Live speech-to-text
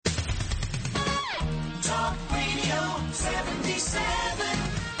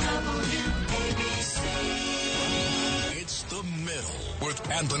It's The Middle with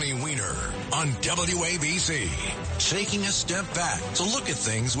Anthony Weiner on WABC. Taking a step back to look at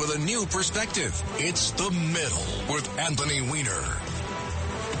things with a new perspective. It's The Middle with Anthony Weiner.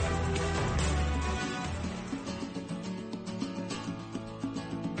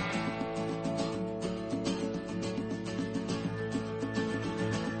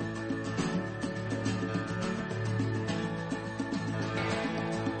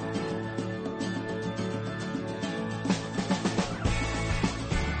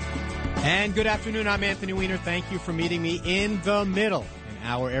 And good afternoon, I'm Anthony Weiner. Thank you for meeting me in the middle, an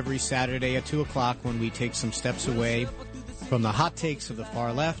hour every Saturday at 2 o'clock when we take some steps away from the hot takes of the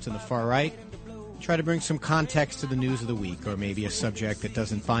far left and the far right. Try to bring some context to the news of the week, or maybe a subject that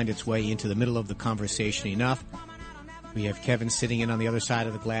doesn't find its way into the middle of the conversation enough. We have Kevin sitting in on the other side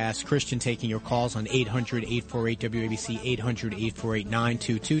of the glass, Christian taking your calls on 800-848-WABC,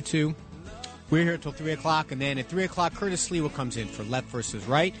 800-848-9222. We're here till 3 o'clock, and then at 3 o'clock, Curtis Sliwa comes in for Left versus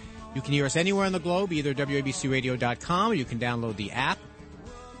Right. You can hear us anywhere on the globe, either WABCRadio.com, or you can download the app.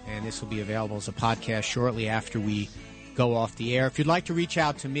 And this will be available as a podcast shortly after we go off the air. If you'd like to reach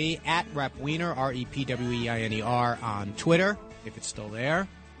out to me, at Rep Weiner, REPWEINER, on Twitter, if it's still there,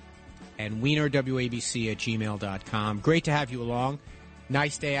 and WeinerWABC at gmail.com. Great to have you along.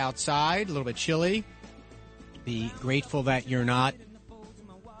 Nice day outside, a little bit chilly. Be grateful that you're not...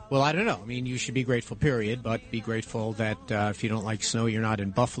 Well, I don't know. I mean, you should be grateful, period, but be grateful that if you don't like snow, you're not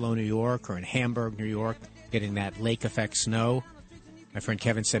in Buffalo, New York, or in Hamburg, New York, getting that lake effect snow. My friend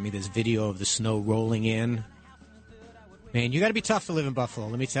Kevin sent me this video of the snow rolling in. Man, you got to be tough to live in Buffalo,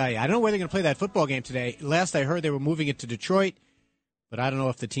 let me tell you. I don't know where they're going to play that football game today. Last I heard, they were moving it to Detroit, but I don't know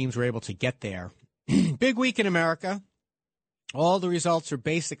if the teams were able to get there. Big week in America. All the results are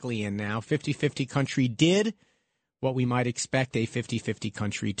basically in now. 50-50 country did what we might expect a 50-50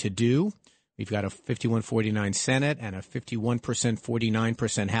 country to do. We've got a 51-49 Senate and a 51%,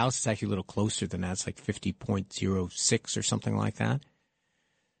 49% House. It's actually a little closer than that. It's like 50.06 or something like that.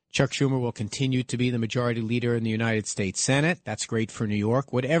 Chuck Schumer will continue to be the majority leader in the United States Senate. That's great for New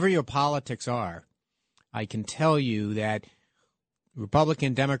York. Whatever your politics are, I can tell you that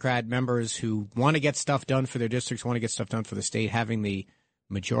Republican, Democrat members who want to get stuff done for their districts, want to get stuff done for the state, having the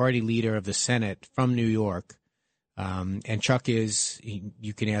majority leader of the Senate from New York. And Chuck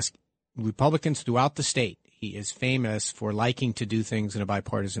you can ask Republicans throughout the state. He is famous for liking to do things in a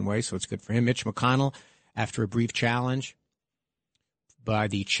bipartisan way, so it's good for him. Mitch McConnell, after a brief challenge by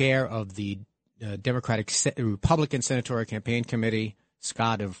the chair of the Republican Senatorial Campaign Committee,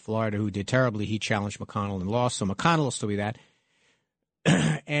 Scott of Florida, who did terribly, he challenged McConnell and lost, so McConnell will still be that.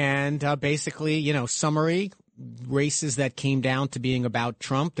 And basically, summary, races that came down to being about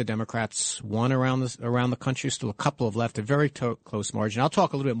Trump. The Democrats won around the country. Still a couple have left, a very close margin. I'll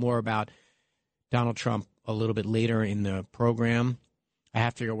talk a little bit more about Donald Trump a little bit later in the program. I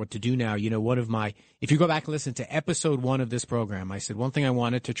have to figure out what to do now. If you go back and listen to episode 1 of this program, I said one thing I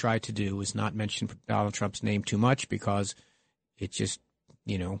wanted to try to do was not mention Donald Trump's name too much because it just,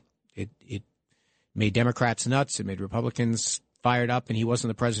 it made Democrats nuts. It made Republicans fired up, and he wasn't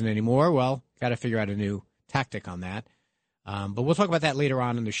the president anymore. Well, got to figure out a new tactic on that. But we'll talk about that later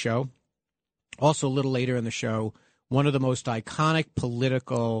on in the show. Also, a little later in the show, one of the most iconic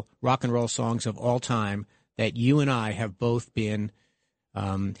political rock and roll songs of all time that you and I have both been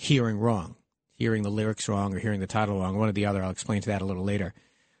hearing the lyrics wrong or hearing the title wrong, one or the other. I'll explain to that a little later.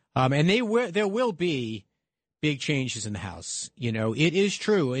 And there will be big changes in the House. It is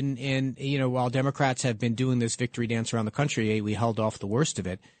true. And while Democrats have been doing this victory dance around the country, we held off the worst of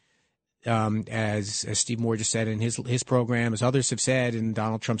it. As Steve Moore just said in his program, as others have said, and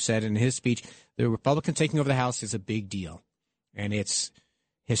Donald Trump said in his speech, the Republican taking over the House is a big deal. And it's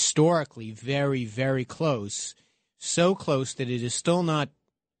historically very, very close, so close that it is still not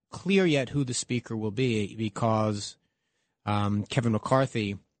clear yet who the speaker will be because Kevin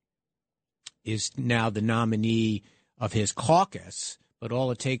McCarthy is now the nominee of his caucus. But all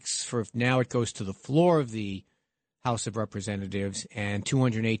it takes for now it goes to the floor of the House of Representatives, and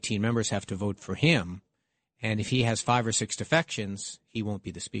 218 members have to vote for him. And if he has 5 or 6 defections, he won't be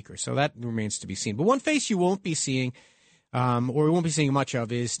the speaker. So that remains to be seen. But one face you won't be seeing, or we won't be seeing much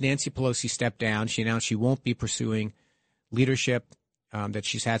of, is Nancy Pelosi stepped down. She announced she won't be pursuing leadership that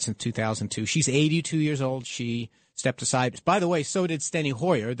she's had since 2002. She's 82 years old. She stepped aside. By the way, so did Steny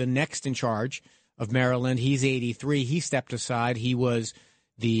Hoyer, the next in charge of Maryland. He's 83. He stepped aside. He was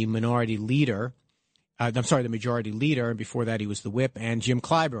the minority leader. The majority leader, and before that he was the whip, and Jim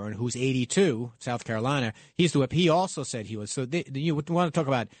Clyburn, who's 82, South Carolina, he's the whip. He also said he was. So you want to talk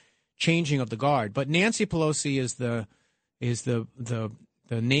about changing of the guard. But Nancy Pelosi is the is the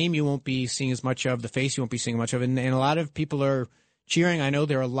name you won't be seeing as much of, the face you won't be seeing much of, and a lot of people are cheering. I know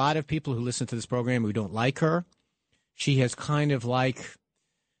there are a lot of people who listen to this program who don't like her. She has kind of like,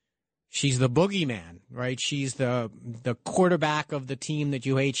 she's the boogeyman, right? She's the quarterback of the team that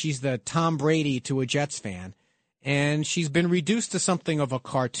you hate. She's the Tom Brady to a Jets fan. And she's been reduced to something of a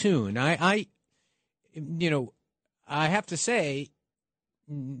cartoon. I have to say,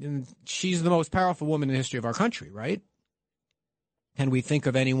 she's the most powerful woman in the history of our country, right? Can we think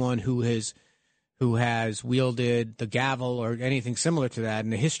of anyone who has wielded the gavel or anything similar to that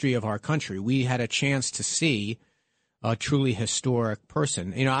in the history of our country? We had a chance to see a truly historic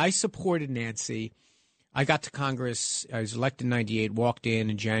person. You know, I supported Nancy. I got to Congress. I was elected in 98, walked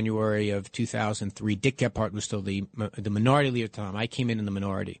in January of 2003. Dick Gephardt was still the minority leader at the time. I came in the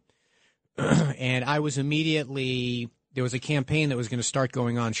minority. And I was immediately, there was a campaign that was going to start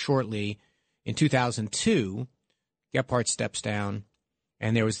going on shortly in 2002. Gephardt steps down,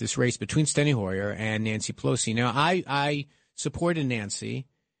 and there was this race between Steny Hoyer and Nancy Pelosi. Now, I supported Nancy.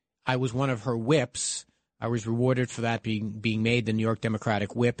 I was one of her whips. I was rewarded for that, being made the New York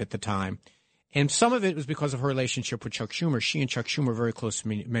Democratic whip at the time. And some of it was because of her relationship with Chuck Schumer. She and Chuck Schumer were very close for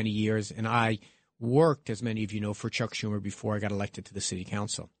many years, and I worked, as many of you know, for Chuck Schumer before I got elected to the city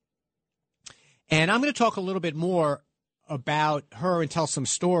council. And I'm going to talk a little bit more about her and tell some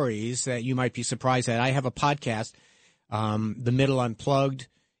stories that you might be surprised at. I have a podcast, The Middle Unplugged.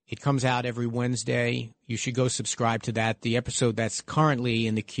 It comes out every Wednesday. You should go subscribe to that. The episode that's currently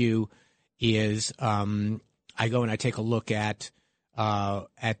in the queue is I go and I take a look at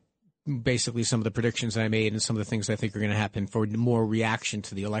basically some of the predictions I made and some of the things I think are going to happen for more reaction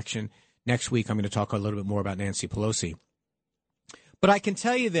to the election. Next week, I'm going to talk a little bit more about Nancy Pelosi. But I can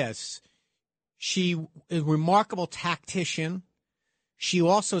tell you this. She is a remarkable tactician. She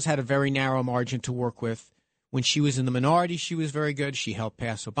also has had a very narrow margin to work with. When she was in the minority, she was very good. She helped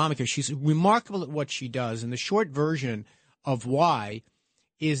pass Obamacare. She's remarkable at what she does. And the short version of why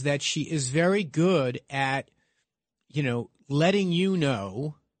is that she is very good at, letting you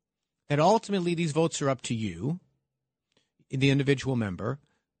know that ultimately these votes are up to you, the individual member,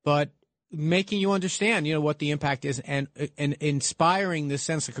 but making you understand, what the impact is and inspiring this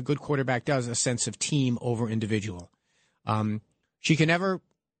sense, like a good quarterback does, a sense of team over individual. She can never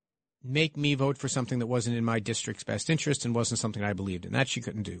make me vote for something that wasn't in my district's best interest and wasn't something I believed in. That she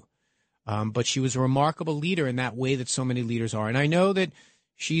couldn't do. But she was a remarkable leader in that way that so many leaders are. And I know that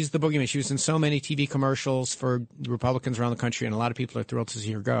she's the boogeyman. She was in so many TV commercials for Republicans around the country, and a lot of people are thrilled to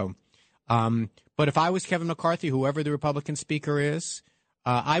see her go. But if I was Kevin McCarthy, whoever the Republican speaker is,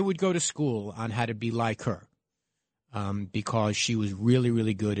 I would go to school on how to be like her because she was really,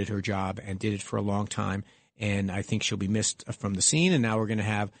 really good at her job and did it for a long time. And I think she'll be missed from the scene. And now we're going to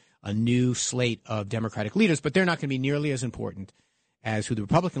have a new slate of Democratic leaders, but they're not going to be nearly as important as who the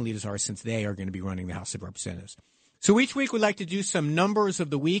Republican leaders are, since they are going to be running the House of Representatives. So each week we'd like to do some numbers of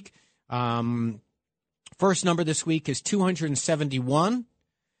the week. First number this week is 271.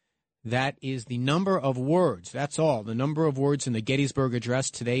 That is the number of words. That's all. The number of words in the Gettysburg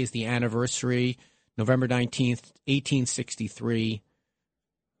Address. Today is the anniversary, November 19th, 1863.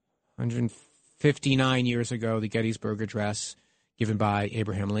 159 years ago, the Gettysburg Address given by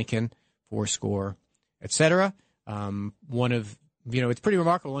Abraham Lincoln, fourscore, etc. It's pretty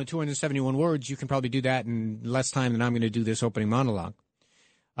remarkable. Only 271 words. You can probably do that in less time than I'm going to do this opening monologue.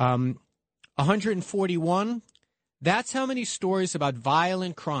 141. That's how many stories about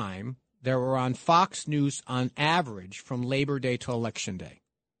violent crime there were on Fox News on average from Labor Day to Election Day.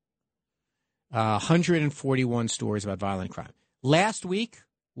 141 stories about violent crime. Last week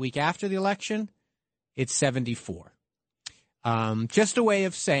after the election, it's 74. Just a way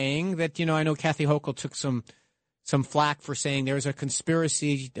of saying that, I know Kathy Hochul took some flack for saying there's a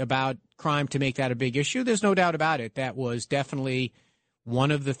conspiracy about crime to make that a big issue. There's no doubt about it. That was definitely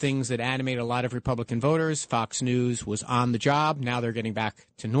one of the things that animated a lot of Republican voters. Fox News was on the job. Now they're getting back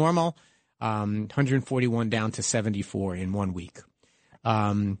to normal. 141 down to 74 in 1 week.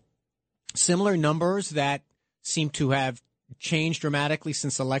 Similar numbers that seem to have changed dramatically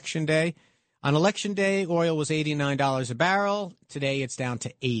since Election Day. On Election Day, oil was $89 a barrel. Today it's down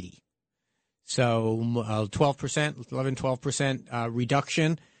to 80. So 12%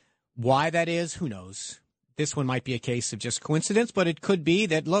 reduction. Why that is, who knows? This one might be a case of just coincidence, but it could be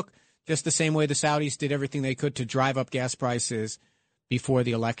that, look, just the same way the Saudis did everything they could to drive up gas prices before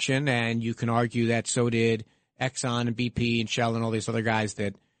the election, and you can argue that so did Exxon and BP and Shell and all these other guys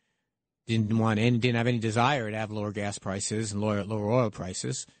that didn't have any desire to have lower gas prices and lower oil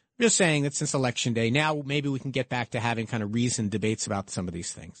prices. I'm just saying that since Election Day, now maybe we can get back to having kind of reasoned debates about some of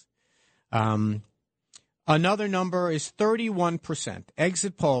these things. Another number is 31%.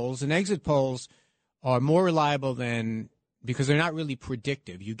 Exit polls are more reliable than, because they're not really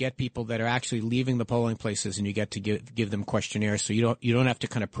predictive. You get people that are actually leaving the polling places, and you get to give them questionnaires, so you don't have to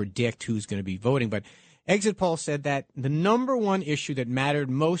kind of predict who's going to be voting. But exit polls said that the number one issue that mattered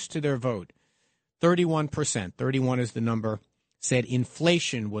most to their vote, 31%, 31 is the number, said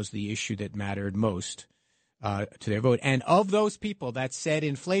inflation was the issue that mattered most to their vote. And of those people that said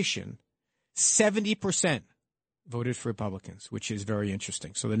inflation, 70% voted for Republicans, which is very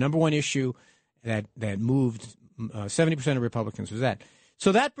interesting. So the number one issue that moved 70% of Republicans was that.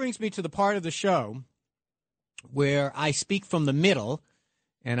 So that brings me to the part of the show where I speak from the middle,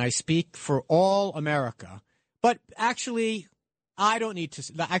 and I speak for all America. But actually, I don't need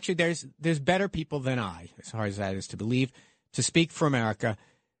to. Actually, there's better people than I, as hard as that is to believe, to speak for America.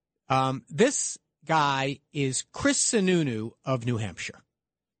 This guy is Chris Sununu of New Hampshire.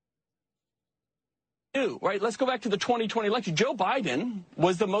 Right? Let's go back to the 2020 election. Joe Biden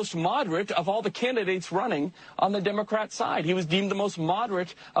was the most moderate of all the candidates running on the Democrat side. He was deemed the most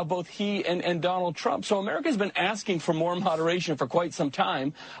moderate of both he and Donald Trump. So America's been asking for more moderation for quite some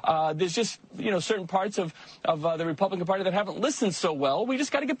time. There's just, certain parts of the Republican Party that haven't listened so well. We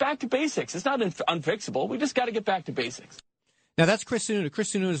just got to get back to basics. It's not unfixable. We just got to get back to basics. Now, that's Chris Sununu.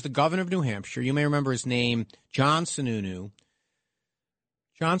 Chris Sununu is the governor of New Hampshire. You may remember his name, John Sununu.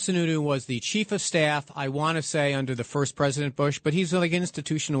 John Sununu was the chief of staff, I want to say, under the first President Bush, but he's like an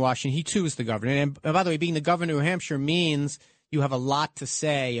institution in Washington. He, too, is the governor. And by the way, being the governor of New Hampshire means you have a lot to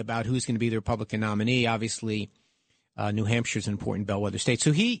say about who's going to be the Republican nominee. Obviously, New Hampshire is an important bellwether state.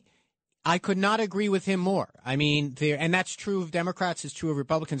 So I could not agree with him more. I mean, and that's true of Democrats, it's true of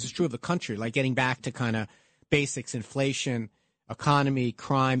Republicans, it's true of the country, like getting back to kind of basics, inflation, economy,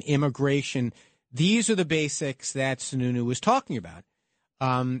 crime, immigration. These are the basics that Sununu was talking about.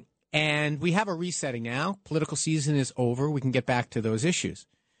 And we have a resetting now. Political season is over. We can get back to those issues.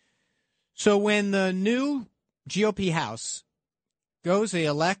 So when the new GOP House goes, they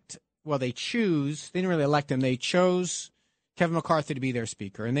choose, they didn't really elect him. They chose Kevin McCarthy to be their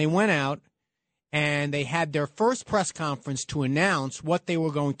speaker. And they went out and they had their first press conference to announce what they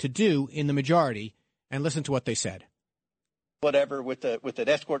were going to do in the majority. And listen to what they said. Whatever with the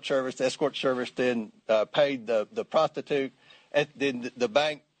escort service, then paid the prostitute. Then the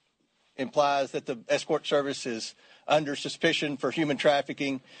bank implies that the escort service is under suspicion for human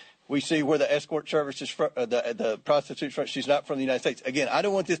trafficking. We see where the escort service is the prostitute. She's not from the United States. Again, I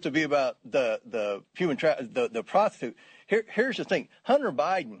don't want this to be about the human the prostitute. Here's the thing: Hunter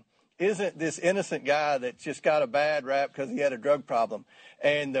Biden isn't this innocent guy that just got a bad rap because he had a drug problem,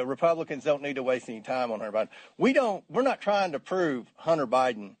 and the Republicans don't need to waste any time on Hunter Biden. We're not trying to prove Hunter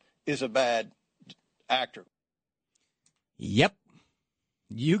Biden is a bad actor. Yep,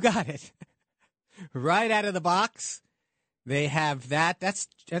 you got it. Right out of the box, they have that.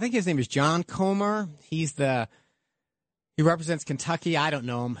 I think his name is John Comer. He represents Kentucky. I don't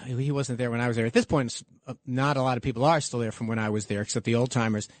know him. He wasn't there when I was there. At this point, not a lot of people are still there from when I was there, except the old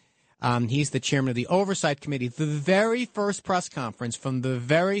timers. He's the chairman of the Oversight Committee. The very first press conference from the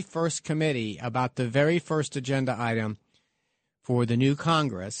very first committee about the very first agenda item for the new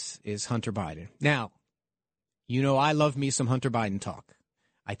Congress is Hunter Biden. Now, I love me some Hunter Biden talk.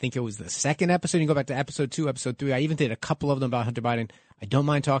 I think it was the second episode. You can go back to episode 2, episode 3. I even did a couple of them about Hunter Biden. I don't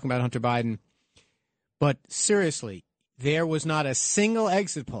mind talking about Hunter Biden. But seriously, there was not a single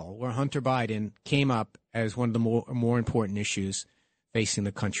exit poll where Hunter Biden came up as one of the more important issues facing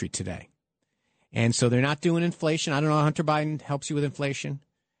the country today. And so they're not doing inflation. I don't know how Hunter Biden helps you with inflation.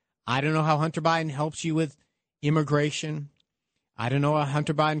 I don't know how Hunter Biden helps you with immigration. I don't know how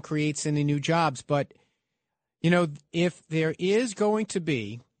Hunter Biden creates any new jobs. But if there is going to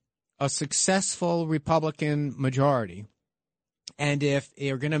be a successful Republican majority, and if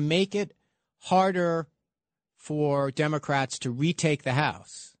they're going to make it harder for Democrats to retake the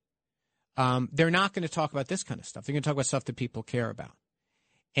House, they're not going to talk about this kind of stuff. They're going to talk about stuff that people care about.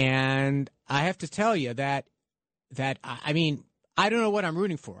 And I have to tell you that I don't know what I'm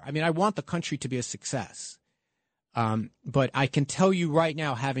rooting for. I want the country to be a success. But I can tell you right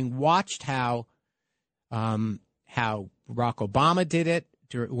now, having watched how Barack Obama did it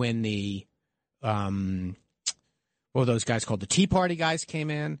when those guys called the Tea Party guys came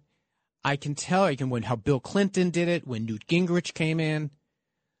in. I can tell how Bill Clinton did it when Newt Gingrich came in.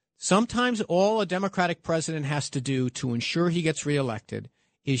 Sometimes all a Democratic president has to do to ensure he gets reelected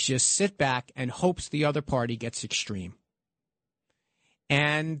is just sit back and hopes the other party gets extreme.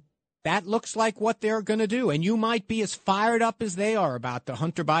 And that looks like what they're going to do. And you might be as fired up as they are about the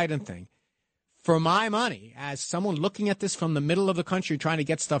Hunter Biden thing. for my money, as someone looking at this from the middle of the country, trying to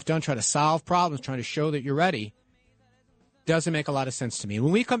get stuff done, trying to solve problems, trying to show that you're ready, doesn't make a lot of sense to me.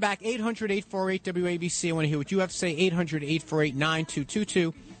 When we come back, 800-848-WABC, I want to hear what you have to say,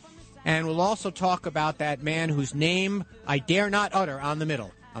 800-848-9222. And we'll also talk about that man whose name I dare not utter on the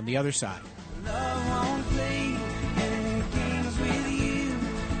middle, on the other side. Love won't play any games with you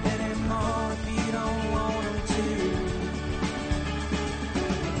anymore if you don't want them to.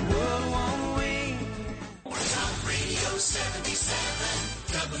 The world won't wait. Talk Radio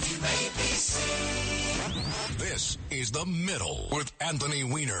 77, WABC. This is The Middle with Anthony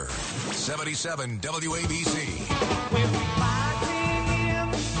Weiner. 77 WABC. We'll be fighting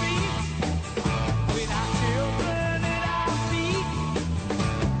in the streets with our children at our feet.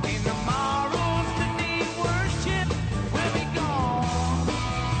 And tomorrow's the day worship will be gone.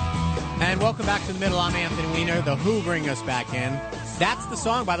 And welcome back to The Middle. I'm Anthony Weiner. The Who bring us back in. That's the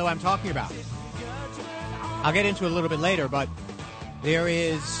song, by the way, I'm talking about. I'll get into it a little bit later, but there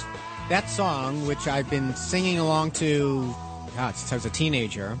is that song, which I've been singing along to since I was a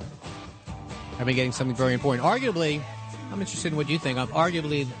teenager. I've been getting something very important. Arguably, I'm interested in what you think of,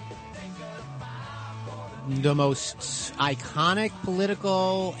 arguably the most iconic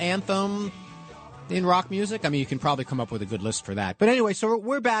political anthem in rock music. I mean, you can probably come up with a good list for that. But anyway, so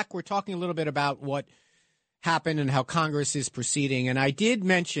we're back. We're talking a little bit about what happened and how Congress is proceeding. And I did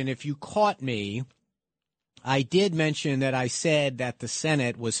mention, if you caught me, I did mention that I said that the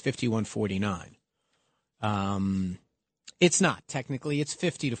Senate was 51-49. It's not. Technically, it's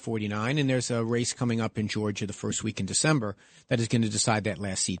 50-49, and there's a race coming up in Georgia the first week in December that is going to decide that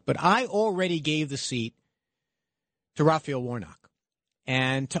last seat. But I already gave the seat to Raphael Warnock.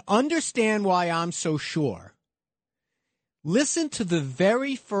 And to understand why I'm so sure, listen to the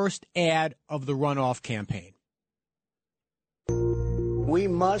very first ad of the runoff campaign. We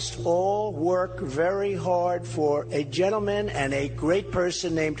must all work very hard for a gentleman and a great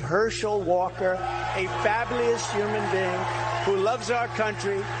person named Herschel Walker, a fabulous human being who loves our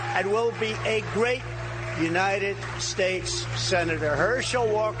country and will be a great United States Senator. Herschel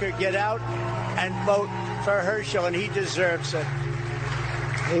Walker, get out and vote for Herschel, and he deserves it.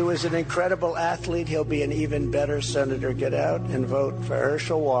 He was an incredible athlete. He'll be an even better senator. Get out and vote for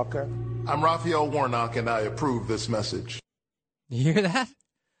Herschel Walker. I'm Raphael Warnock, and I approve this message. You hear that?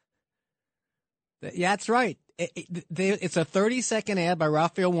 Yeah, that's right. It's a 30-second ad by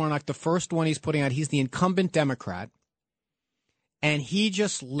Raphael Warnock, the first one he's putting out. He's the incumbent Democrat, and he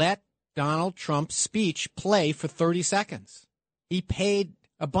just let Donald Trump's speech play for 30 seconds. He paid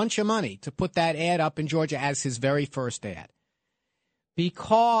a bunch of money to put that ad up in Georgia as his very first ad.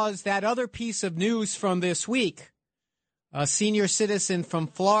 Because that other piece of news from this week, a senior citizen from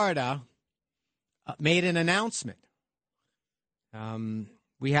Florida made an announcement.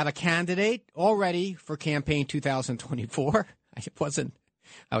 We have a candidate already for campaign 2024.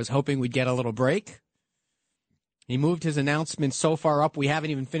 I was hoping we'd get a little break. He moved his announcement so far up, we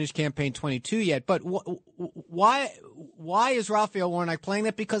haven't even finished campaign 22 yet. But why is Raphael Warnock playing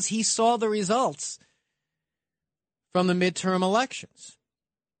that? Because he saw the results from the midterm elections.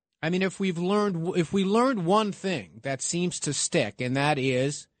 I mean, if we learned one thing that seems to stick, and that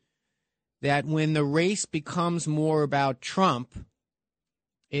is that when the race becomes more about Trump,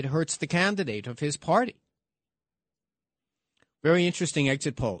 it hurts the candidate of his party. Very interesting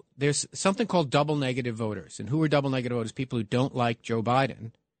exit poll. There's something called double negative voters. And who are double negative voters? People who don't like Joe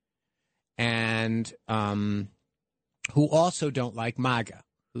Biden and who also don't like MAGA,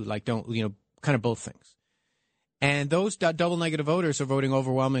 who kind of both things. And those double negative voters are voting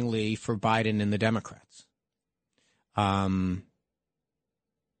overwhelmingly for Biden and the Democrats. But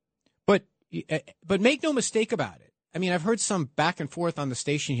make no mistake about it. I mean, I've heard some back and forth on the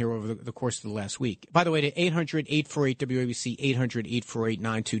station here over the course of the last week. By the way, to 800-848-WABC,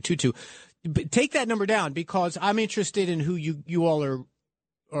 800-848-9222. Take that number down because I'm interested in who you all are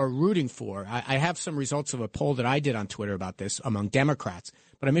rooting for. I have some results of a poll that I did on Twitter about this among Democrats,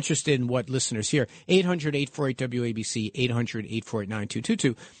 but I'm interested in what listeners hear. 800-848-WABC,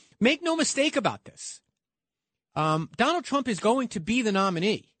 800-848-9222. Make no mistake about this. Donald Trump is going to be the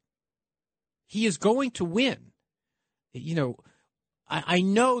nominee. He is going to win. You know, I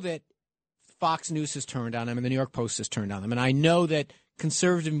know that Fox News has turned on him and the New York Post has turned on him. And I know that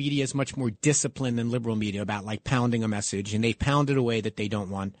conservative media is much more disciplined than liberal media about like pounding a message. And they pounded away that they don't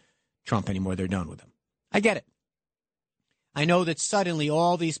want Trump anymore. They're done with him. I get it. I know that suddenly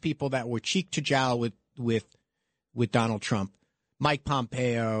all these people that were cheek to jowl with Donald Trump, Mike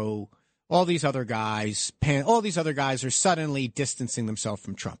Pompeo, all these other guys are suddenly distancing themselves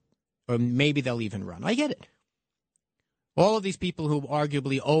from Trump. Or maybe they'll even run. I get it. All of these people who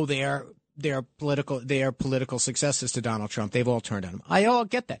arguably owe their political successes to Donald Trump. They've all turned on him. I all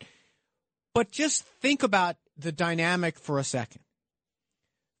get that. But just think about the dynamic for a second.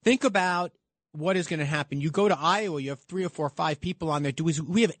 Think about what is going to happen. You go to Iowa, you have 3 or 4 or 5 people on there. Do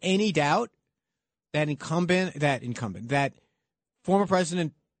we have any doubt that that former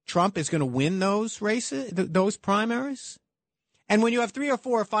President Trump is going to win those races, those primaries? And when you have 3 or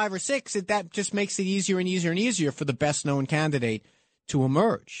 4 or 5 or 6, that just makes it easier and easier and easier for the best known candidate to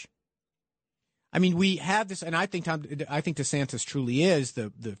emerge. I mean, we have this, and I think DeSantis truly is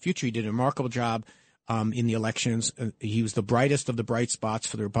the future. He did a remarkable job in the elections. He was the brightest of the bright spots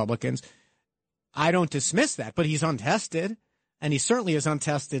for the Republicans. I don't dismiss that, but he's untested, and he certainly is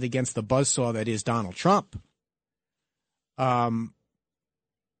untested against the buzzsaw that is Donald Trump. I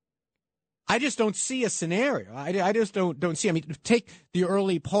just don't see a scenario. I just don't see. I mean, take the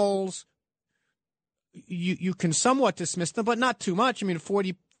early polls. You can somewhat dismiss them, but not too much. I mean,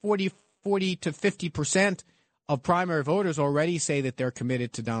 40 to 50% of primary voters already say that they're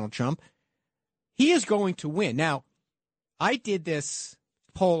committed to Donald Trump. He is going to win. Now, I did this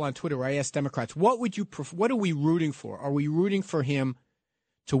poll on Twitter where I asked Democrats, what are we rooting for? Are we rooting for him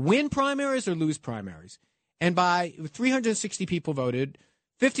to win primaries or lose primaries? And by 360 people voted,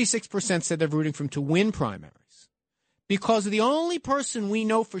 56% said they're rooting for him to win primaries because the only person we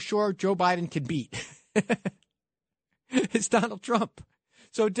know for sure Joe Biden can beat is Donald Trump.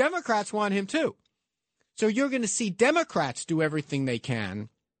 So Democrats want him too. So you're going to see Democrats do everything they can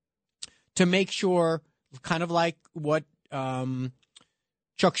to make sure, kind of like what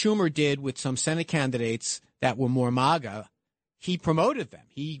Chuck Schumer did with some Senate candidates that were more MAGA. He promoted them.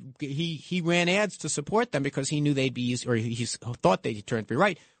 He ran ads to support them because he knew they'd be easy, or he thought they'd turn to be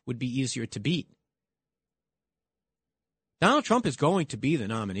right, would be easier to beat. Donald Trump is going to be the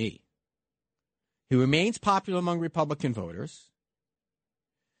nominee. He remains popular among Republican voters.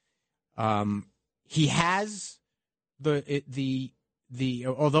 He has although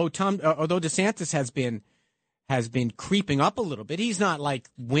DeSantis has been creeping up a little bit, he's not like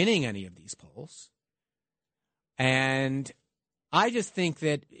winning any of these polls. And I just think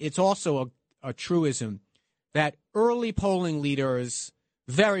that it's also a truism that early polling leaders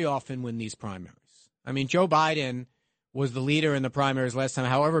very often win these primaries. I mean, Joe Biden was the leader in the primaries last time.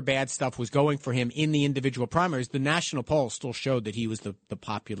 However bad stuff was going for him in the individual primaries, the national polls still showed that he was the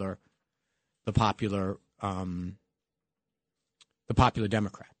popular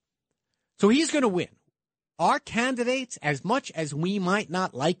Democrat. So he's going to win. Our candidates, as much as we might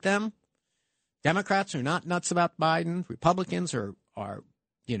not like them, Democrats are not nuts about Biden. Republicans are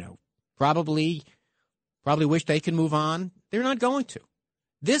probably wish they can move on. They're not going to.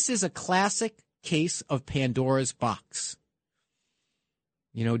 This is a classic case of Pandora's box.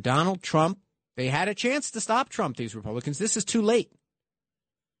 You know, Donald Trump, they had a chance to stop Trump, these Republicans. This is too late.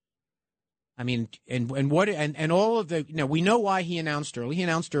 I mean, and all of the, we know why he announced early. He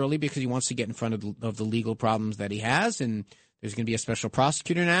announced early because he wants to get in front of the legal problems that he has, and there's going to be a special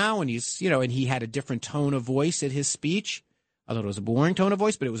prosecutor now, and and he had a different tone of voice at his speech. I thought it was a boring tone of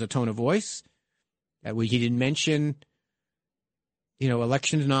voice, but it was a tone of voice. He didn't mention,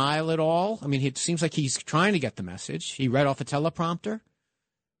 election denial at all. I mean, it seems like he's trying to get the message. He read off a teleprompter.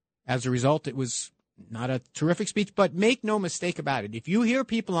 As a result, it was not a terrific speech, but make no mistake about it. If you hear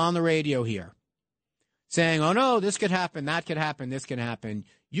people on the radio here saying, oh, no, this could happen, that could happen, this can happen,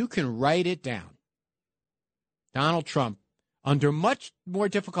 you can write it down. Donald Trump, under much more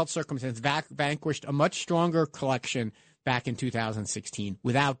difficult circumstances, vanquished a much stronger collection back in 2016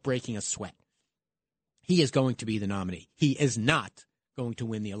 without breaking a sweat. He is going to be the nominee. He is not going to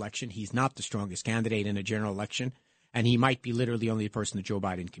win the election. He's not the strongest candidate in a general election, and he might be literally the only person that Joe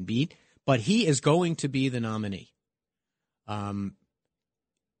Biden can beat. But he is going to be the nominee. And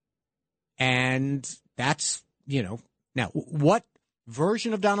that's, now what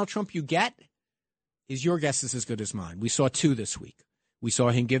version of Donald Trump you get is your guess is as good as mine. We saw 2 this week. We saw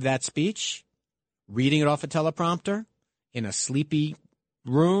him give that speech, reading it off a teleprompter in a sleepy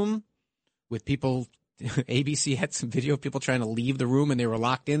room with people. ABC had some video of people trying to leave the room and they were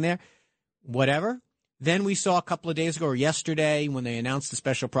locked in there, whatever. Then we saw a couple of days ago or yesterday when they announced the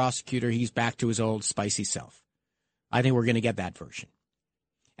special prosecutor, he's back to his old spicy self. I think we're going to get that version.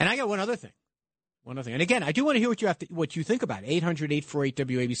 And I got one other thing. And again, I do want to hear what you think about it.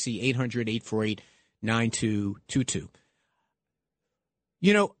 800-848-WABC, 800-848-9222.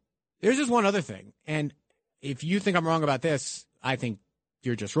 There's just one other thing. And if you think I'm wrong about this, I think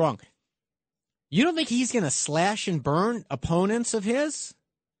you're just wrong. You don't think he's going to slash and burn opponents of his?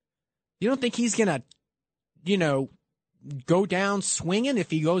 You don't think he's going to go down swinging if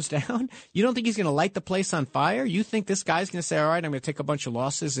he goes down? You don't think he's going to light the place on fire? You think this guy's going to say, all right, I'm going to take a bunch of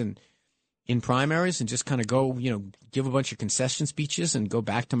losses and in primaries and just kind of go, give a bunch of concession speeches and go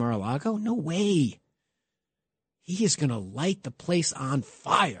back to Mar-a-Lago? No way. He is going to light the place on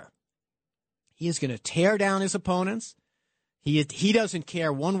fire. He is going to tear down his opponents. He doesn't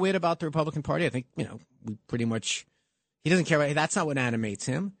care one whit about the Republican Party. I think, we pretty much, he doesn't care about, that's not what animates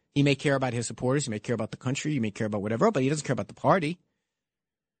him. He may care about his supporters. He may care about the country. He may care about whatever, but he doesn't care about the party.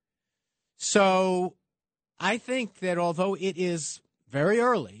 So I think that although it is very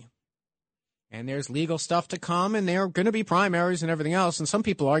early and there's legal stuff to come and there are going to be primaries and everything else, and some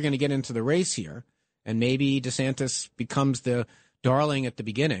people are going to get into the race here, and maybe DeSantis becomes the darling at the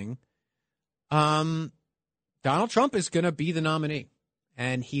beginning, Donald Trump is going to be the nominee,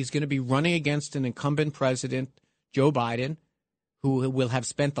 and he's going to be running against an incumbent president, Joe Biden, who will have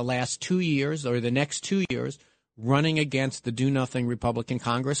spent the last 2 years or the next 2 years running against the do-nothing Republican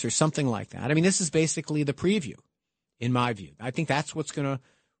Congress or something like that. I mean, this is basically the preview, in my view. I think that's what's going to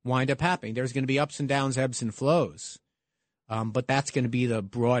wind up happening. There's going to be ups and downs, ebbs and flows, but that's going to be the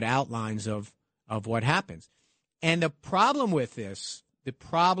broad outlines of what happens. And the problem with this, the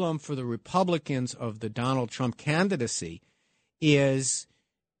problem for the Republicans of the Donald Trump candidacy is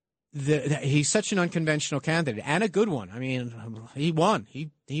he's such an unconventional candidate and a good one. I mean, he won.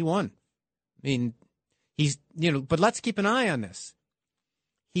 He won. I mean, but let's keep an eye on this.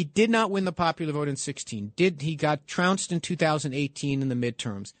 He did not win the popular vote in 2016. He got trounced in 2018 in the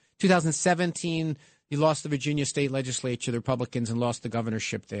midterms. 2017, he lost the Virginia state legislature, the Republicans, and lost the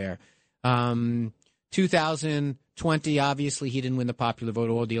governorship there. 2020, obviously, he didn't win the popular vote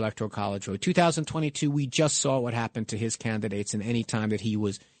or the Electoral College vote. 2022, we just saw what happened to his candidates in any time that he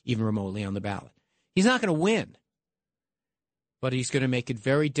was even remotely on the ballot. He's not going to win, but he's going to make it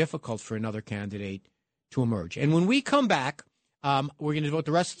very difficult for another candidate to emerge. And when we come back, we're going to devote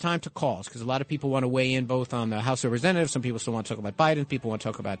the rest of the time to calls because a lot of people want to weigh in both on the House of Representatives. Some people still want to talk about Biden. People want to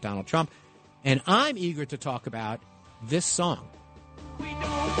talk about Donald Trump. And I'm eager to talk about this song. We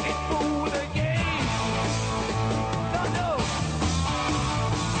don't get fooled again. No.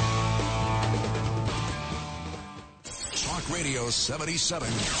 Talk Radio 77.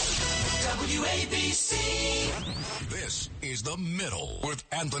 WABC. This is The Middle with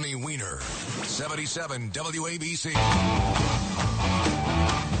Anthony Weiner. 77 WABC.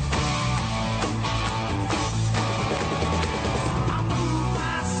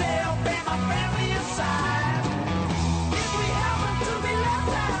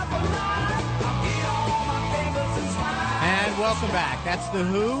 And welcome back. That's The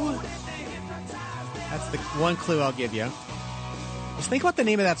Who. That's the one clue I'll give you. Just think about the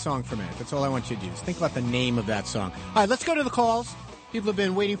name of that song for a minute. That's all I want you to do. Just think about the name of that song. All right, let's go to the calls. People have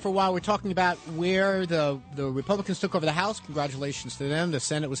been waiting for a while. We're talking about where the Republicans took over the House. Congratulations to them. The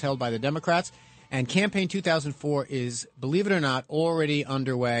Senate was held by the Democrats. And Campaign 2004 is, believe it or not, already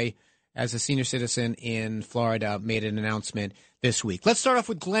underway as a senior citizen in Florida made an announcement this week. Let's start off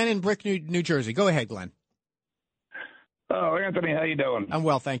with Glenn in Brick, New Jersey. Go ahead, Glenn. Oh, Anthony, how you doing? I'm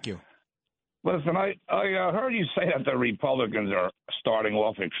well, thank you. Listen, I heard you say that the Republicans are starting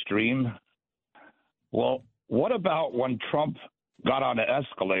off extreme. Well, what about when Trump got on the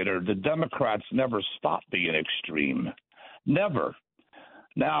escalator? The Democrats never stopped being extreme. Never.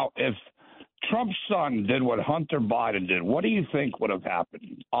 Now, if Trump's son did what Hunter Biden did, what do you think would have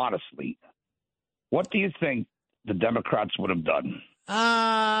happened, honestly? What do you think the Democrats would have done?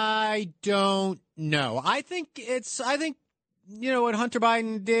 I don't know. I think what Hunter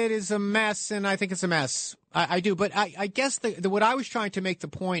Biden did is a mess, and I think it's a mess. I do. But I guess what I was trying to make the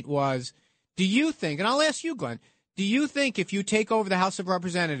point was, do you think, and I'll ask you, Glenn, do you think if you take over the House of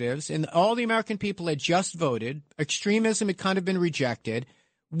Representatives and all the American people had just voted, extremism had kind of been rejected,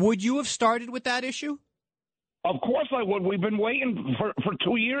 would you have started with that issue? Of course I would. We've been waiting for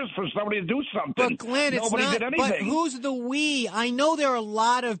 2 years for somebody to do something. But, Glenn, Nobody did anything. But who's the we? I know there are a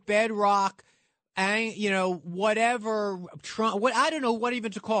lot of bedrock and, whatever, Trump, I don't know what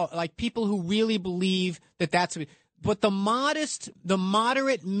even to call it, like people who really believe that's, but the moderate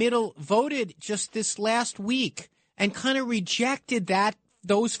middle voted just this last week and kind of rejected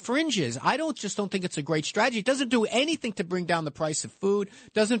those fringes. I don't think it's a great strategy. It doesn't do anything to bring down the price of food,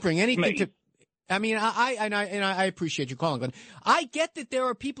 doesn't bring anything to, I mean, I appreciate you calling, Glenn. I get that there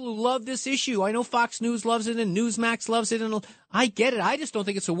are people who love this issue. I know Fox News loves it and Newsmax loves it, and I get it. I just don't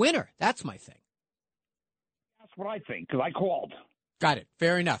think it's a winner. That's my thing. That's what I think, because I called. Got it.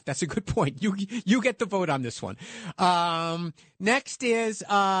 Fair enough. That's a good point. You get the vote on this one. Next is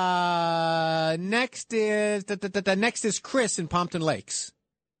Chris in Pompton Lakes.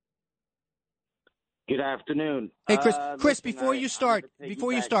 Good afternoon. Hey, Chris. Chris, Listen, before you start,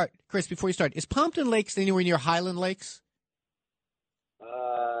 is Pompton Lakes anywhere near Highland Lakes?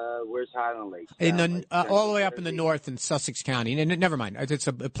 where's Highland Lake? In the Like all the way up in Central the Jersey? north in Sussex County. And never mind. It's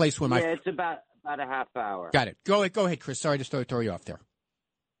a place where Yeah, it's about a half hour. Got it. Go ahead, Chris. Sorry to throw you off there.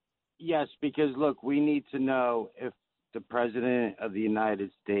 Yes, because look, we need to know if the president of the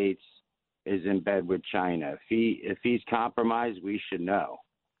United States is in bed with China. If he's compromised, we should know.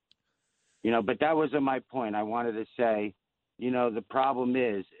 But that wasn't my point. I wanted to say, the problem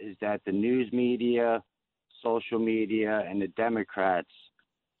is that the news media, social media, and the Democrats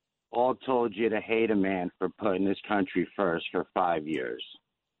all told you to hate a man for putting this country first for 5 years.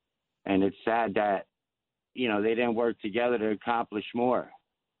 And it's sad that, they didn't work together to accomplish more.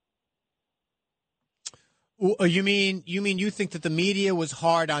 You mean you think that the media was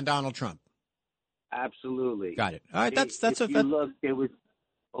hard on Donald Trump? Absolutely. Got it. All right, Look, it was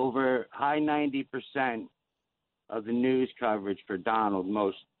over high 90% of the news coverage for Donald.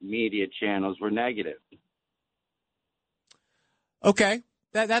 Most media channels were negative. Okay,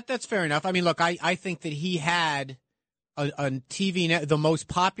 that's fair enough. I mean, look, I think that he had a TV the most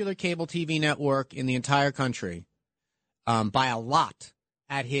popular cable TV network in the entire country, by a lot,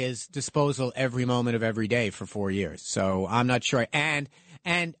 at his disposal every moment of every day for 4 years. So I'm not sure. And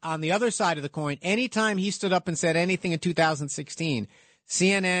on the other side of the coin, anytime he stood up and said anything in 2016,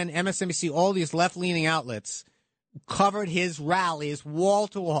 CNN, MSNBC, all these left-leaning outlets covered his rallies wall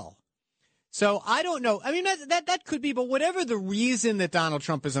to wall. So I don't know. I mean, that could be, but whatever the reason that Donald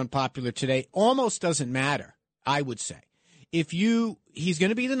Trump is unpopular today almost doesn't matter, I would say. He's going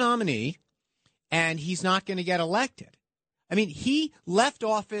to be the nominee and he's not going to get elected. I mean, he left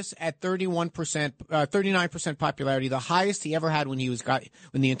office at 39% popularity, the highest he ever had when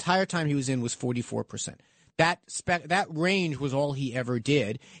the entire time he was in was 44%. That range was all he ever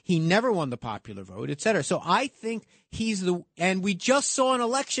did. He never won the popular vote, et cetera. So I think and we just saw an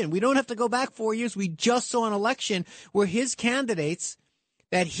election. We don't have to go back 4 years. We just saw an election where his candidates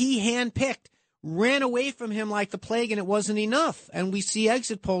that he handpicked ran away from him like the plague, and it wasn't enough. And we see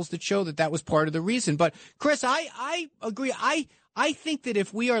exit polls that show that was part of the reason. But, Chris, I agree. I think that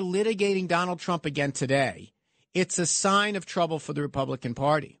if we are litigating Donald Trump again today, it's a sign of trouble for the Republican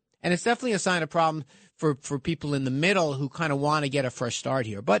Party. And it's definitely a sign of problem for people in the middle who kind of want to get a fresh start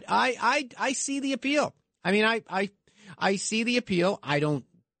here. But I see the appeal. I mean, I see the appeal. I don't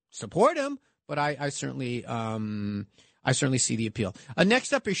support him, but I certainly see the appeal.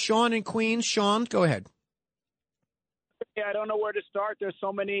 Next up is Sean in Queens. Sean, go ahead. Yeah, I don't know where to start. There's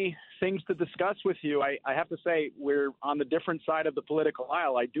so many things to discuss with you. I have to say we're on the different side of the political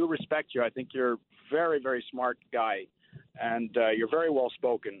aisle. I do respect you. I think you're a very, very smart guy, and you're very well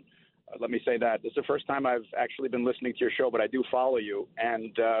spoken. Let me say that. This is the first time I've actually been listening to your show, but I do follow you.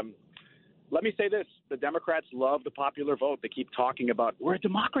 And let me say this. The Democrats love the popular vote. They keep talking about we're a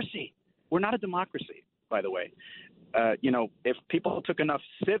democracy. We're not a democracy, by the way. If people took enough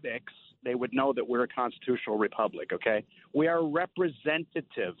civics, they would know that we're a constitutional republic, okay? We are a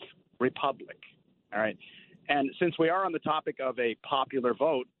representative republic, all right? And since we are on the topic of a popular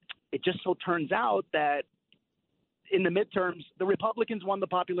vote, it just so turns out that in the midterms, the Republicans won the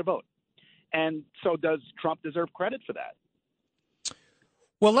popular vote. And so does Trump deserve credit for that?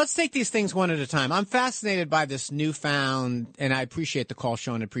 Well, let's take these things one at a time. I'm fascinated by this newfound, and I appreciate the call,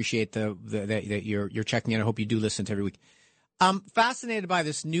 Sean. I appreciate that you're checking in. I hope you do listen to every week. I'm fascinated by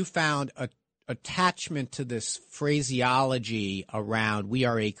this newfound attachment to this phraseology around we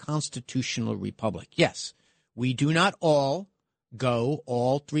are a constitutional republic. Yes, we do not all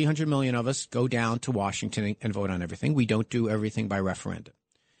 300 million of us go down to Washington and vote on everything. We don't do everything by referendum.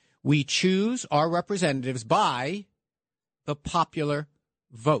 We choose our representatives by the popular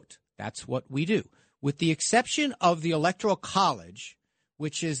vote. That's what we do. With the exception of the Electoral College,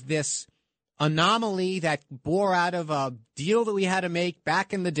 which is this anomaly that bore out of a deal that we had to make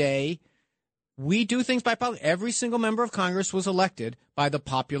back in the day, we do things by popular. Every single member of Congress was elected by the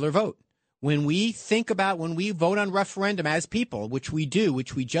popular vote. When we vote on referendum as people, which we do,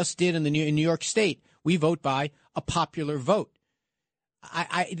 which we just did in New York State, we vote by a popular vote.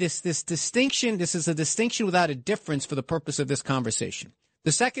 This distinction, this is a distinction without a difference for the purpose of this conversation.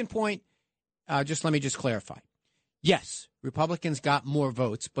 The second point, let me clarify. Yes, Republicans got more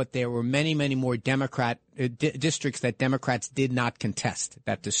votes, but there were many, many more Democrat districts that Democrats did not contest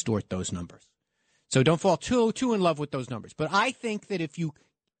that distort those numbers. So don't fall too in love with those numbers. But I think that if you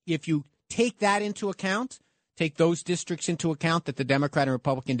take that into account, take those districts into account, that the Democrat and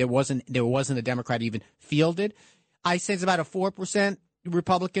Republican there wasn't a Democrat even fielded, I say it's about a 4%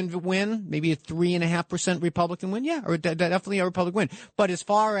 Republican win, maybe a 3.5% Republican win. Yeah, or definitely a Republican win. But as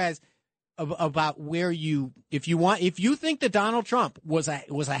far as about where if you think that Donald Trump was a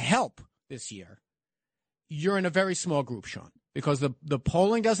help this year, you're in a very small group, Sean. because the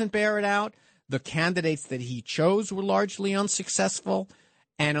polling doesn't bear it out. The candidates that he chose were largely unsuccessful.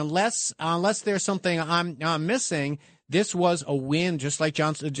 And unless there's something I'm missing, this was a win, just like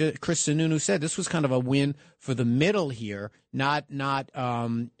Chris Sununu said. This was kind of a win for the middle here, not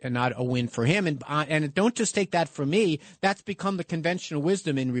a win for him. And don't just take that from me. That's become the conventional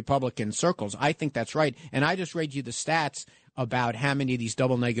wisdom in Republican circles. I think that's right. And I just read you the stats about how many of these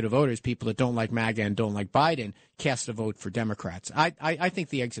double negative voters, people that don't like MAGA and don't like Biden, cast a vote for Democrats. I think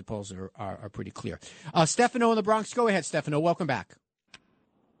the exit polls are pretty clear. Stefano in the Bronx. Go ahead, Stefano. Welcome back.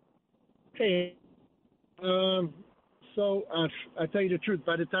 Hey, so I tell you the truth.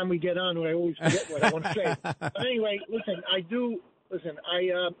 By the time we get on, I always forget what I want to say. But anyway,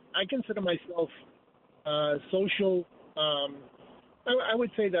 I consider myself social. I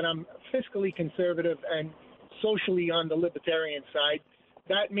would say that I'm fiscally conservative and socially on the libertarian side.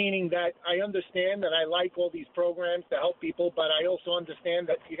 That meaning that I understand that I like all these programs to help people, but I also understand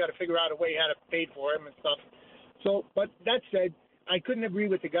that you got to figure out a way how to pay for them and stuff. So, but that said, I couldn't agree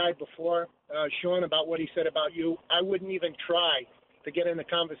with the guy before, Sean, about what he said about you. I wouldn't even try to get in a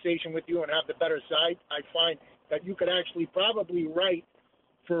conversation with you and have the better side. I find that you could actually probably write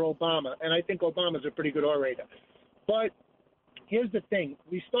for Obama, and I think Obama's a pretty good orator. But here's the thing.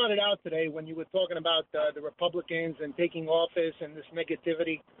 We started out today when you were talking about the Republicans and taking office and this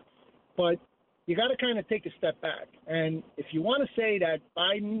negativity, but you got to kind of take a step back. And if you want to say that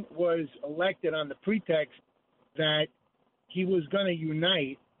Biden was elected on the pretext that he was going to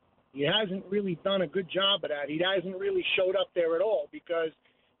unite, he hasn't really done a good job of that. He hasn't really showed up there at all, because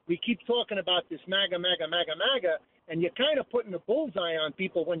we keep talking about this MAGA, MAGA, MAGA, MAGA, and you're kind of putting a bullseye on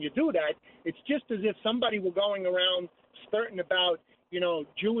people when you do that. It's just as if somebody were going around spurting about,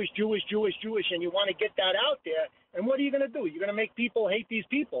 Jewish, Jewish, Jewish, Jewish, and you want to get that out there. And what are you going to do? You're going to make people hate these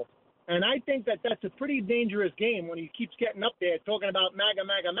people. And I think that that's a pretty dangerous game when he keeps getting up there talking about MAGA,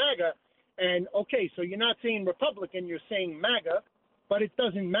 MAGA, MAGA. And, okay, so you're not saying Republican, you're saying MAGA, but it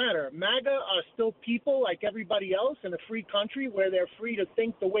doesn't matter. MAGA are still people like everybody else in a free country where they're free to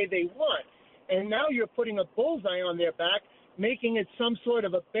think the way they want. And now you're putting a bullseye on their back, making it some sort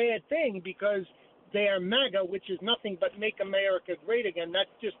of a bad thing because they are MAGA, which is nothing but make America great again. That's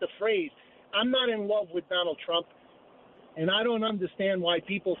just a phrase. I'm not in love with Donald Trump, and I don't understand why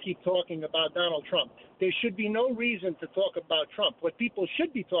people keep talking about Donald Trump. There should be no reason to talk about Trump. What people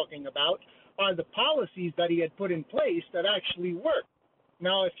should be talking about are the policies that he had put in place that actually work.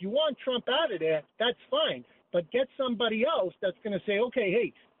 Now, if you want Trump out of there, that's fine. But get somebody else that's going to say, okay,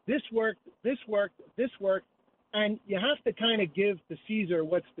 hey, this worked, this worked, this worked. And you have to kind of give to Caesar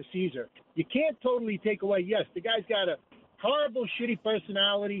what's to Caesar. You can't totally take away, yes, the guy's got a horrible, shitty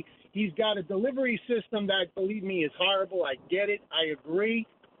personality. He's got a delivery system that, believe me, is horrible. I get it. I agree.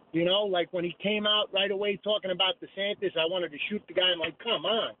 Like when he came out right away talking about DeSantis, I wanted to shoot the guy. I'm like, come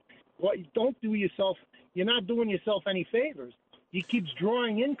on. Don't do yourself. You're not doing yourself any favors. He keeps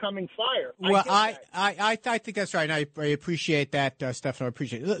drawing incoming fire. Well, I think that's right. And I appreciate that, Stefano. I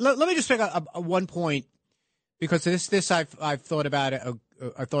appreciate it. Let me just make a one point, because this I've thought about it.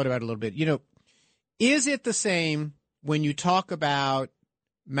 I've thought about it a little bit. Is it the same when you talk about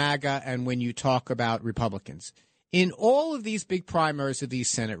MAGA and when you talk about Republicans? In all of these big primaries of these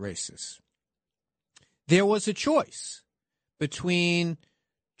Senate races, there was a choice between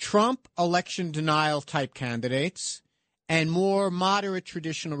Trump election denial type candidates and more moderate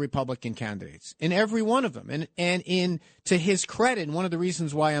traditional Republican candidates in every one of them. And to his credit, and one of the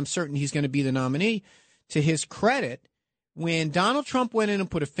reasons why I'm certain he's going to be the nominee, to his credit, when Donald Trump went in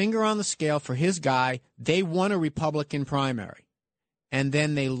and put a finger on the scale for his guy, they won a Republican primary. And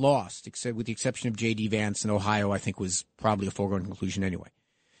then they lost, except with the exception of J.D. Vance in Ohio, I think was probably a foregone conclusion anyway.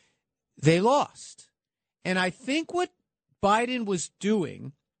 They lost. And I think what Biden was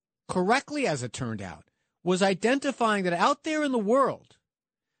doing, correctly as it turned out, was identifying that out there in the world,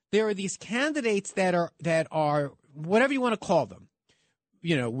 there are these candidates that are whatever you want to call them,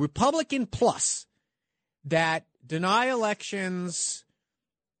 Republican plus, that deny elections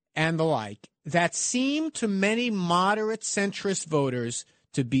and the like, that seem to many moderate centrist voters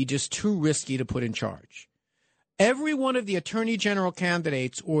to be just too risky to put in charge. Every one of the attorney general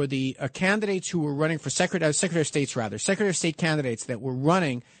candidates or the candidates who were running for Secretary of State candidates that were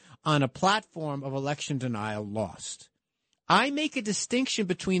running on a platform of election denial lost. I make a distinction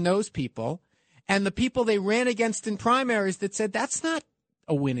between those people and the people they ran against in primaries that said that's not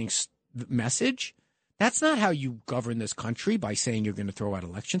a winning message. That's not how you govern this country, by saying you're going to throw out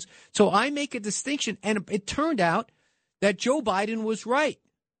elections. So I make a distinction, and it turned out that Joe Biden was right.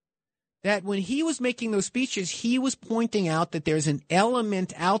 That when he was making those speeches, he was pointing out that there's an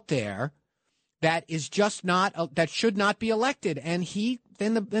element out there that is just not that should not be elected, and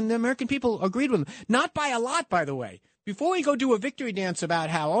then the American people agreed with him, not by a lot, by the way. Before we go do a victory dance about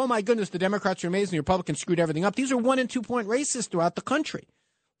how, oh my goodness, the Democrats are amazing, the Republicans screwed everything up. These are 1 and 2 point races throughout the country,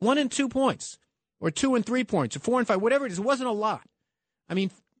 1 and 2 points, or 2 and 3 points, or 4 and 5, whatever it is. It wasn't a lot. I mean,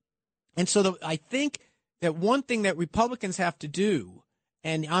 and so I think that one thing that Republicans have to do,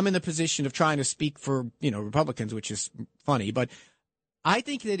 and I'm in the position of trying to speak for Republicans, which is funny, but I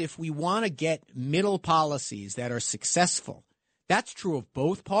think that if we want to get middle policies that are successful, that's true of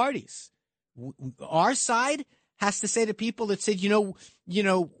both parties. Our side has to say to people that said,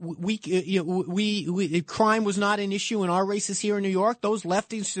 crime was not an issue in our races here in New York. Those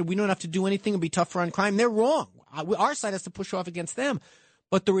lefties said we don't have to do anything and be tougher on crime. They're wrong. Our side has to push off against them.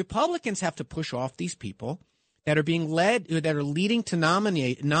 But the Republicans have to push off these people that are being led, that are leading to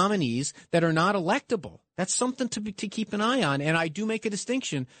nominees that are not electable. That's something to keep an eye on. And I do make a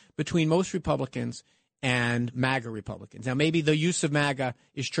distinction between most Republicans and MAGA Republicans. Now, maybe the use of MAGA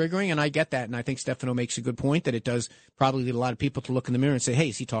is triggering, and I get that. And I think Stefano makes a good point that it does probably lead a lot of people to look in the mirror and say, hey,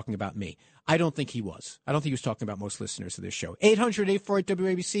 is he talking about me? I don't think he was. I don't think he was talking about most listeners of this show.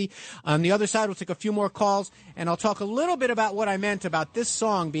 800-848-WABC. On the other side, we'll take a few more calls, and I'll talk a little bit about what I meant about this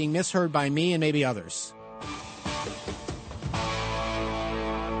song being misheard by me and maybe others.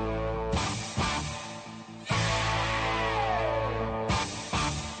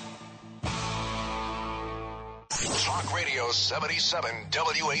 Talk Radio 77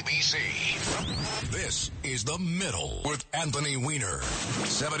 WABC. This is The Middle with Anthony Weiner.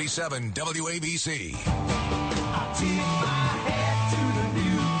 77 WABC. I tip my hat to the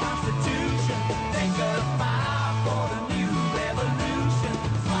new Constitution. Think of fire for the new revolution.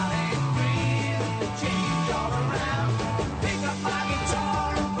 Smile and grin, change all around. Pick up my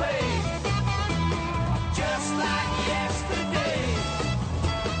guitar and play, just like yesterday.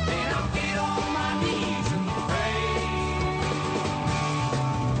 Then I'll get on my knees and pray.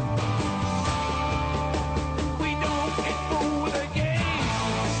 We don't get fooled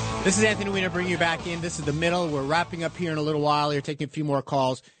again. This is Anthony Weiner bringing you back in. This is The Middle. We're wrapping up here in a little while. You're taking a few more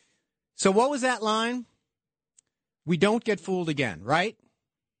calls. So what was that line? We don't get fooled again, right?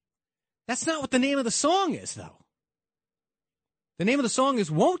 That's not what the name of the song is, though. The name of the song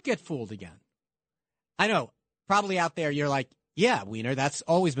is Won't Get Fooled Again. I know, probably out there you're like, yeah, Weiner, that's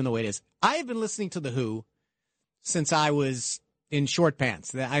always been the way it is. I have been listening to The Who since I was in short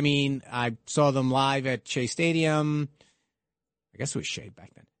pants. I mean, I saw them live at Shea Stadium. I guess it was Shea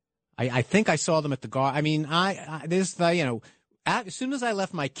back then. I think I saw them at the Garden. I mean, as soon as I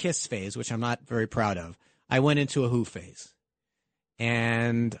left my Kiss phase, which I'm not very proud of, I went into a Who phase.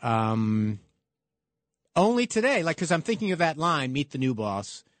 And only today, because I'm thinking of that line, meet the new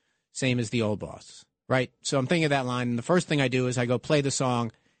boss, same as the old boss, right? So I'm thinking of that line, and the first thing I do is I go play the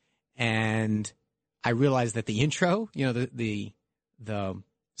song, and I realize that the intro, the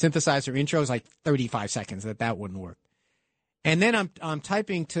synthesizer intro is like 35 seconds, that wouldn't work. And then I'm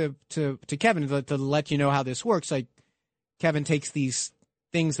typing to Kevin to let you know how this works. Like, Kevin takes these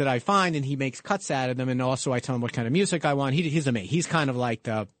things that I find and he makes cuts out of them, and also I tell him what kind of music I want. He's amazing. He's kind of like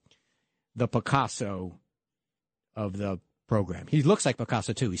the Picasso of the program. He looks like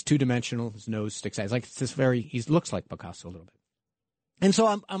Picasso too. He's two-dimensional. His nose sticks out. He looks like Picasso a little bit. And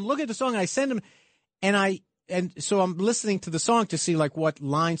so I'm looking at the song and I send him, and so I'm listening to the song to see like what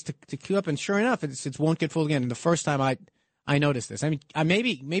lines to queue up, and sure enough, it's Won't Get Fooled Again. And the first time I noticed this. I mean,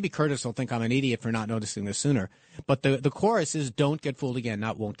 maybe Curtis will think I'm an idiot for not noticing this sooner. But the chorus is "Don't get fooled again,"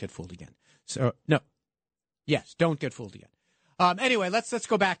 not "Won't get fooled again." So no, yes, don't get fooled again. Anyway, let's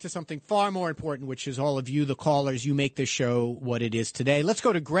go back to something far more important, which is all of you, the callers. You make this show what it is today. Let's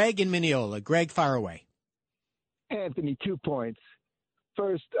go to Greg in Mineola. Greg, fire away. Anthony, 2 points.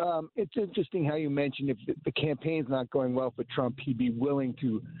 First, it's interesting how you mentioned if the campaign's not going well for Trump, he'd be willing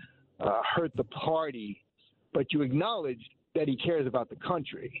to hurt the party, but you acknowledged that he cares about the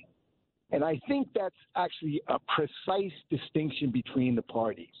country. And I think that's actually a precise distinction between the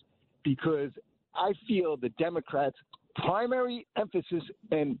parties, because I feel the Democrats' primary emphasis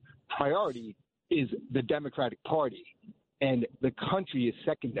and priority is the Democratic Party, and the country is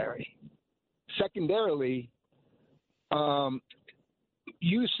secondary. Secondarily,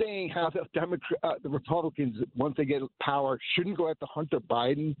 you saying how the Republicans, once they get power, shouldn't go after Hunter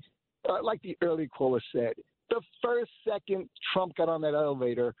Biden, like the early caller said, the first second Trump got on that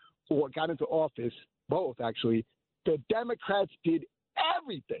elevator or got into office, both actually, the Democrats did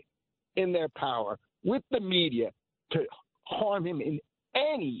everything in their power with the media to harm him in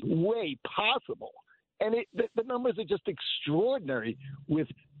any way possible. And the numbers are just extraordinary with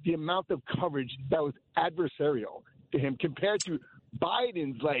the amount of coverage that was adversarial to him compared to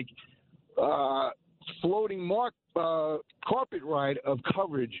Biden's floating carpet ride of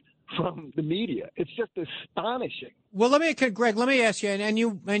coverage from the media. It's just astonishing. Well, Greg, let me ask you, and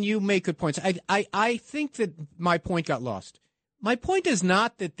you make good points. I think that my point got lost. My point is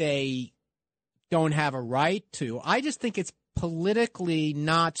not that they don't have a right to. I just think it's politically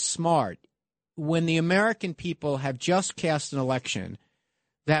not smart when the American people have just cast an election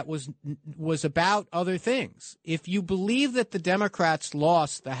that was about other things. If you believe that the Democrats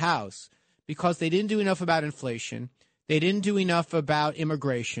lost the House because they didn't do enough about inflation, they didn't do enough about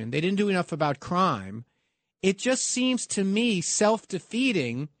immigration, they didn't do enough about crime, it just seems to me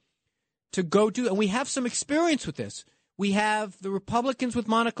self-defeating to go do, and we have some experience with this. We have the Republicans with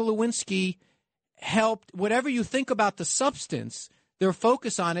Monica Lewinsky helped, whatever you think about the substance, their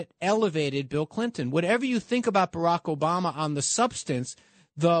focus on it elevated Bill Clinton. Whatever you think about Barack Obama on the substance,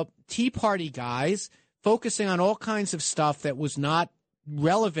 the Tea Party guys focusing on all kinds of stuff that was not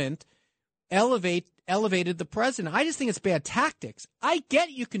relevant elevated the president. I just think it's bad tactics. I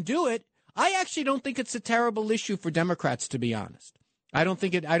get you can do it. I actually don't think it's a terrible issue for Democrats, to be honest. I don't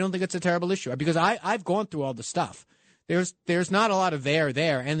think it's a terrible issue because I've gone through all the stuff. There's not a lot of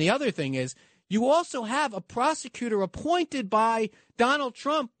there. And the other thing is, you also have a prosecutor appointed by Donald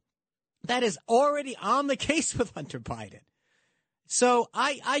Trump that is already on the case with Hunter Biden. So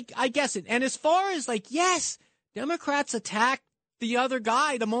I guess it. And as far as yes, Democrats attacked the other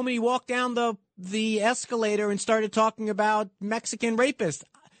guy the moment he walked down the escalator and started talking about Mexican rapists.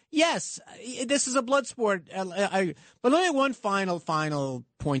 Yes, this is a blood sport. But only one final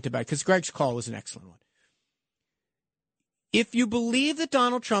point about it, because Greg's call was an excellent one. If you believe that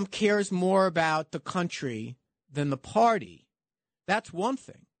Donald Trump cares more about the country than the party, that's one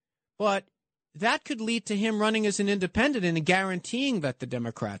thing. But that could lead to him running as an independent and guaranteeing that the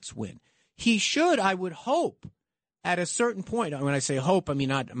Democrats win. He should, I would hope, at a certain point, when I say hope, I mean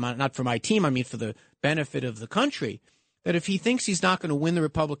not for my team, I mean for the benefit of the country, that if he thinks he's not going to win the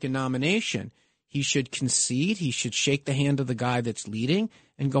Republican nomination, he should concede, he should shake the hand of the guy that's leading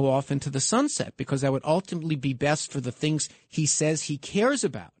and go off into the sunset, because that would ultimately be best for the things he says he cares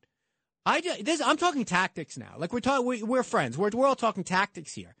about. I'm talking tactics now. We're friends. We're all talking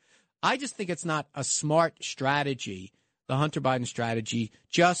tactics here. I just think it's not a smart strategy. The Hunter Biden strategy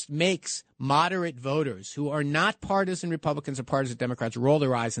just makes moderate voters who are not partisan Republicans or partisan Democrats roll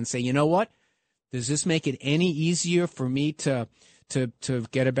their eyes and say, you know what? Does this make it any easier for me to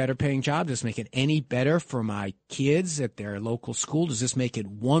get a better paying job? Does this make it any better for my kids at their local school? Does this make it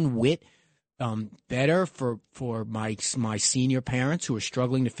one whit better for my senior parents who are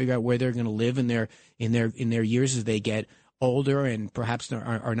struggling to figure out where they're going to live in their years as they get older and perhaps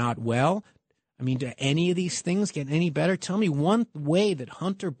are not well? I mean, do any of these things get any better? Tell me one way that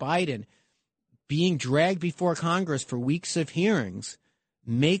Hunter Biden being dragged before Congress for weeks of hearings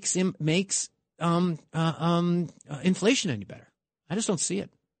makes inflation any better. I just don't see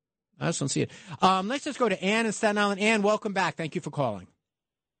it. Let's just go to Ann in Staten Island. Ann, welcome back. Thank you for calling.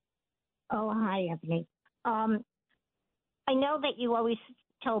 Oh, hi, Anthony. I know that you always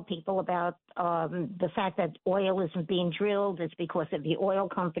tell people about the fact that oil isn't being drilled. It's because of the oil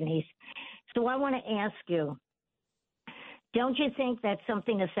companies. So I want to ask you, don't you think that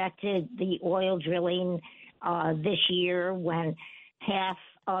something affected the oil drilling this year when half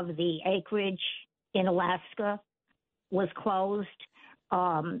of the acreage in Alaska was closed?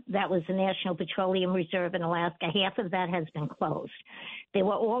 That was the National Petroleum Reserve in Alaska. Half of that has been closed. There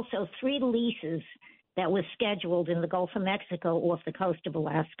were also 3 leases that was scheduled in the Gulf of Mexico off the coast of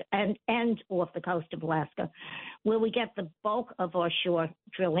Alaska and off the coast of Alaska, where we get the bulk of offshore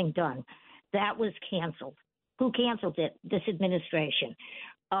drilling done. That was canceled. Who canceled it? This administration.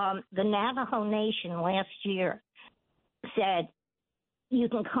 The Navajo Nation last year said, you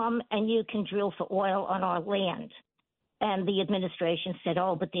can come and you can drill for oil on our land. And the administration said,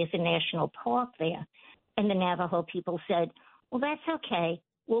 oh, but there's a national park there. And the Navajo people said, well, that's okay.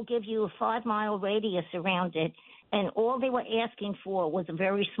 We'll give you a 5-mile radius around it. And all they were asking for was a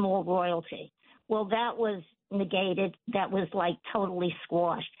very small royalty. Well, that was negated. That was totally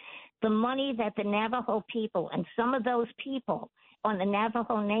squashed. The money that the Navajo people and some of those people on the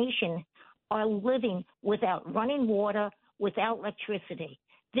Navajo Nation are living without running water, without electricity.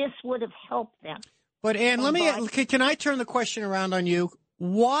 This would have helped them. But, Ann, can I turn the question around on you?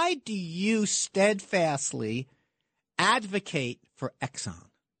 Why do you steadfastly advocate for Exxon?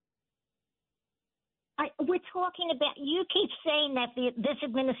 We're talking about, you keep saying that this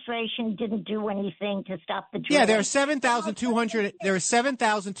administration didn't do anything to stop the drilling. Yeah, there are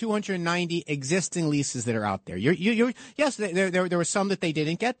 7,290 existing leases that are out there. Yes, there were some that they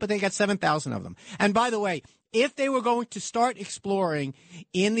didn't get, but they got 7,000 of them. And by the way, if they were going to start exploring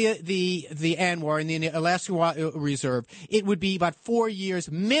in the ANWR, in the Alaska Reserve, it would be about 4 years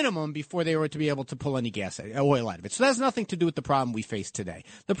minimum before they were to be able to pull any oil out of it. So that has nothing to do with the problem we face today.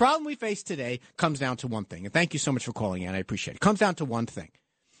 The problem we face today comes down to one thing. And thank you so much for calling in. I appreciate it. It comes down to one thing.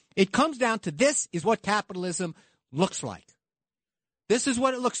 It comes down to this is what capitalism looks like. This is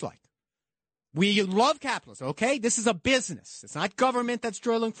what it looks like. We love capitalism, okay? This is a business. It's not government that's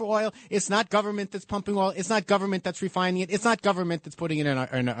drilling for oil. It's not government that's pumping oil. It's not government that's refining it. It's not government that's putting it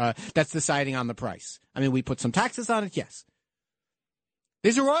that's deciding on the price. I mean, we put some taxes on it, yes.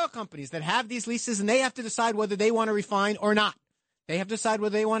 These are oil companies that have these leases, and they have to decide whether they want to refine or not. They have to decide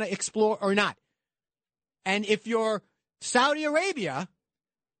whether they want to explore or not. And if you're Saudi Arabia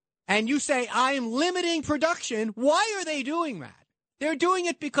and you say, I am limiting production, why are they doing that? They're doing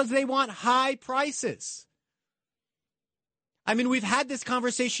it because they want high prices. I mean, we've had this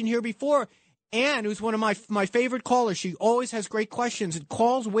conversation here before. Ann, who's one of my favorite callers, she always has great questions and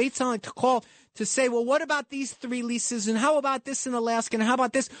waits on to call to say, well, what about these 3 leases? And how about this in Alaska? And how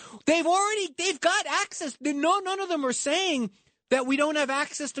about this? They've got access. None of them are saying that we don't have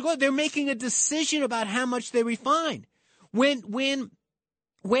access to go. They're making a decision about how much they refine. When Joe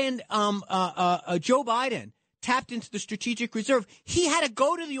Biden tapped into the strategic reserve, he had to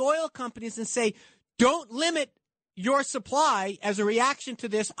go to the oil companies and say, don't limit your supply as a reaction to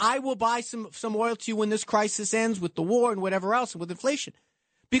this. I will buy some oil to you when this crisis ends with the war and whatever else, and with inflation.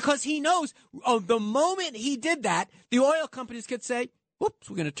 Because he knows the moment he did that, the oil companies could say, whoops,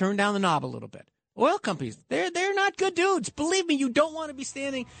 we're going to turn down the knob a little bit. Oil companies, they're not good dudes. Believe me, you don't want to be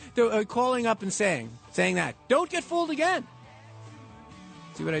calling up and saying that. Don't get fooled again.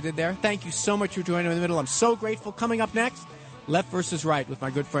 See what I did there? Thank you so much for joining me in the middle. I'm so grateful. Coming up next, Left versus Right with my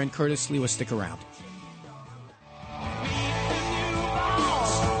good friend Curtis Lewa. Stick around.